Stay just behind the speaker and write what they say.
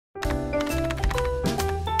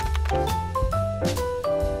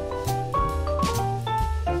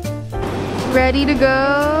Ready to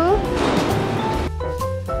go?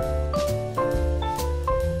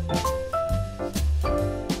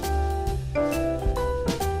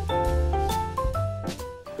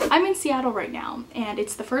 I'm in Seattle right now, and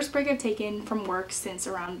it's the first break I've taken from work since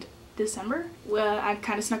around December. Well, I've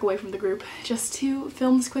kind of snuck away from the group just to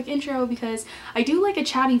film this quick intro because I do like a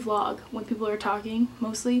chatty vlog when people are talking,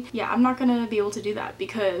 mostly. Yeah, I'm not gonna be able to do that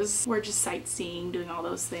because we're just sightseeing, doing all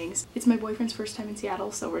those things. It's my boyfriend's first time in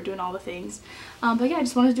Seattle, so we're doing all the things. But yeah, I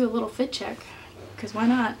just wanted to do a little fit check, because why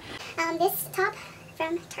not? This top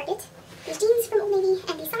from Target, these jeans from Old Navy,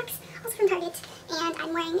 and these socks also from Target, and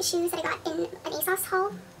I'm wearing shoes that I got in an ASOS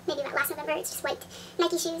haul, maybe about last November. It's just white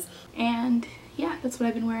Nike shoes. And yeah, that's what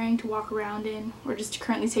I've been wearing to walk around in. We're just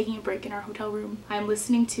currently taking a break in our hotel room. I'm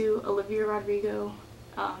listening to Olivia Rodrigo.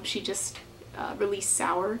 She just released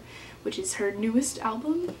Sour, which is her newest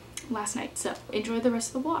album, last night. So enjoy the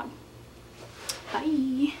rest of the vlog.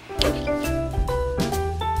 Bye!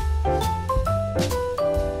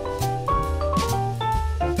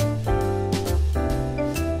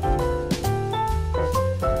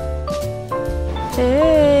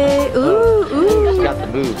 Hey, ooh, ooh. She got the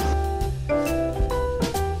moves.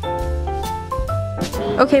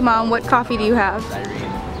 Okay, Mom, what coffee do you have?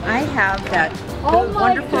 I have that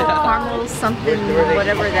wonderful caramel something,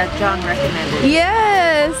 whatever that John recommended.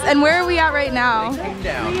 Yes! And where are we at right now?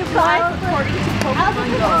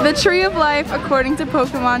 The Tree of Life according to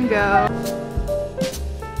Pokemon Go.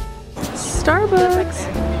 Starbucks.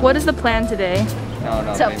 What is the plan today? No,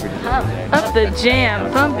 maybe Up the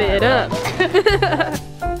jam, pump it up.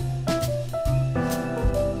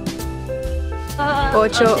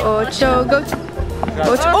 Ocho, ocho, go.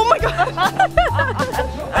 Ocho. Oh my god!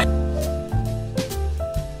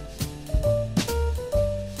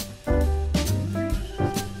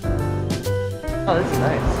 Oh, this is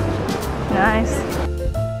nice. Nice.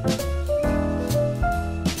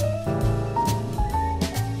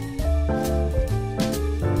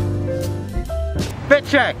 Fit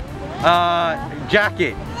check.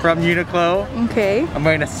 Jacket from Uniqlo. Okay. I'm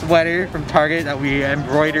wearing a sweater from Target that we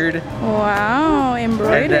embroidered. Wow,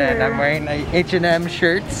 embroidered. And then I'm wearing a H&M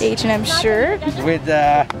shirt. H&M shirt. With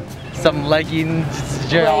some leggings,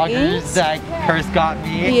 joggers that Curse got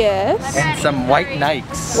me. Yes. And some white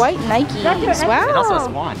Nikes. White Nikes. Wow. And also a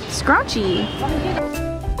swan. Scrunchy.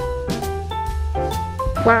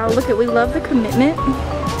 Wow, look at, we love the commitment.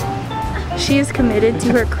 She is committed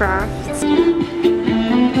to her crafts.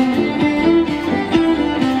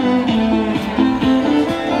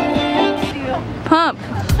 Pump.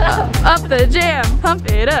 Up the jam.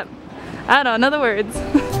 Pump it up. I don't know the words.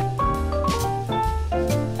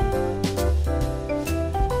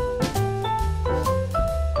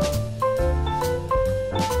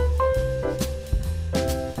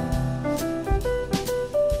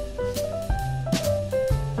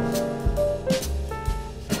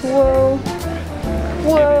 Whoa.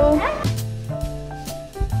 Whoa.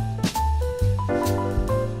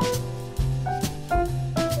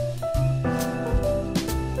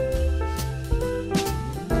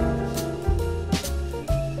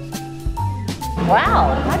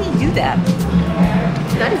 Wow, how do you do that?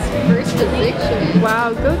 That is first position.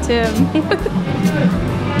 Wow, go Tim.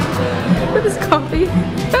 With his coffee.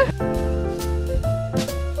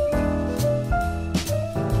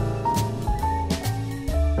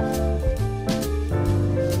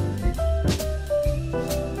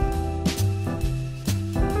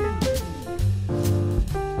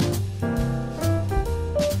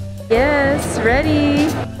 Yes, ready.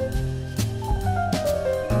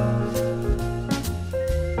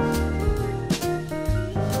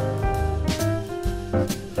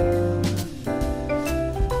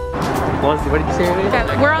 What did you say it is?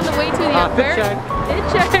 Okay, we're on the way to the fit check. Fit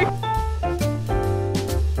check.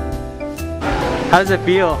 How does it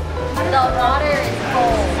feel? The water is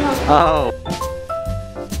cold. Oh.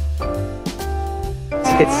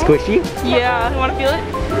 It's squishy? Yeah, you want to feel it?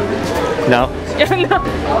 No. No.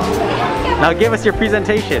 Now give us your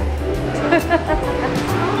presentation.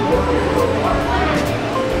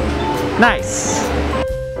 Nice.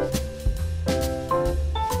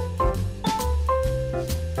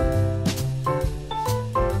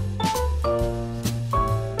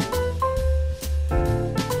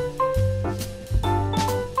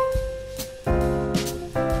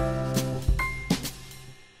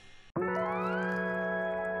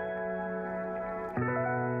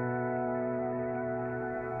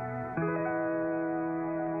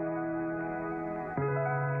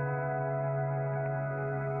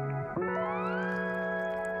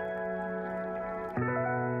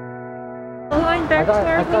 Going back to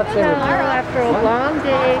our hotel Tomorrow after a long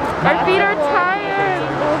day. Our feet are tired.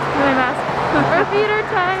 Oh, my mask. Our feet are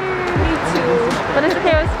tired. Me too. But it's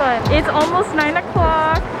okay, it was fun. It's almost 9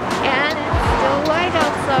 o'clock. And it's still light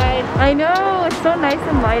outside. I know, it's so nice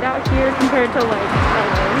and light out here compared to like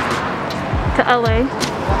LA.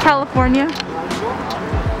 California.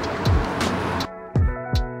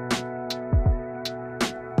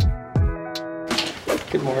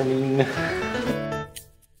 Good morning.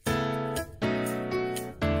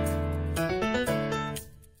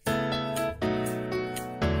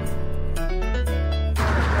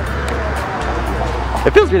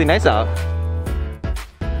 It feels really nice out.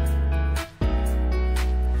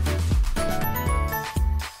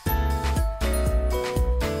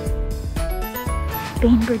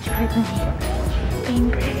 Bainbridge Island.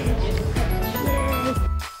 Bainbridge.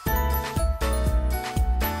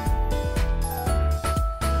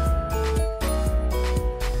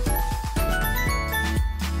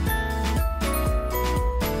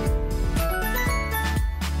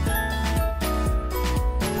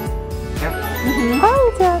 Yay. Hi,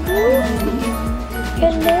 Daddy.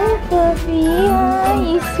 Hello, Fluffy. Hi,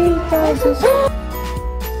 you sweet guys.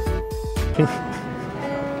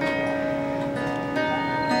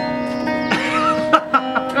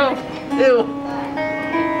 Ew.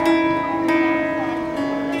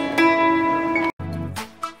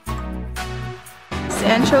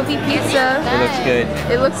 Anchovy pizza. It looks good.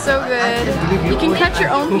 It looks so good. You can cut your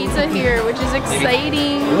own pizza here, which is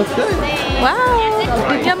exciting. It looks good. Wow.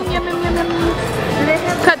 Yum, yum, yum, yum, yum.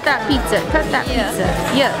 Cut that pizza. Cut that pizza.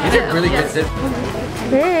 Yeah. It's a really good zip.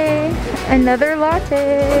 Hey, another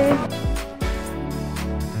latte.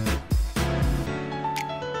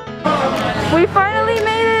 We finally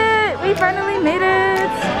made it. We finally made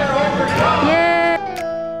it. Yay.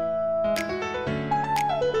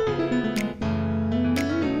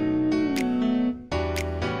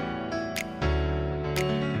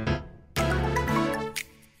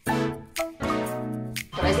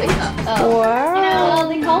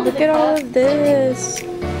 Wow, look at all of this.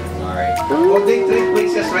 Alright. Holding 3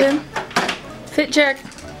 places, right? Fit check.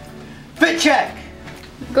 Fit check!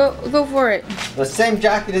 Go for it. The same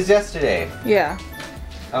jacket as yesterday. Yeah.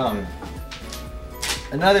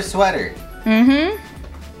 Another sweater. Mm-hmm.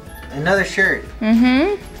 Another shirt.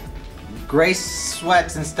 Mm-hmm. Gray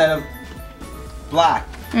sweats instead of black.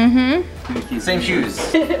 Mm-hmm. Same shoes.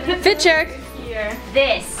 Fit check.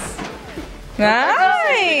 This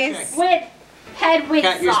Nice. with head with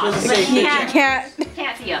Kat, you're supposed to socks. say fit check.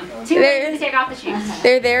 Can't see them. Too lazy to take off the shoes.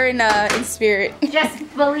 They're there in spirit. Just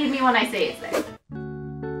believe me when I say it's there.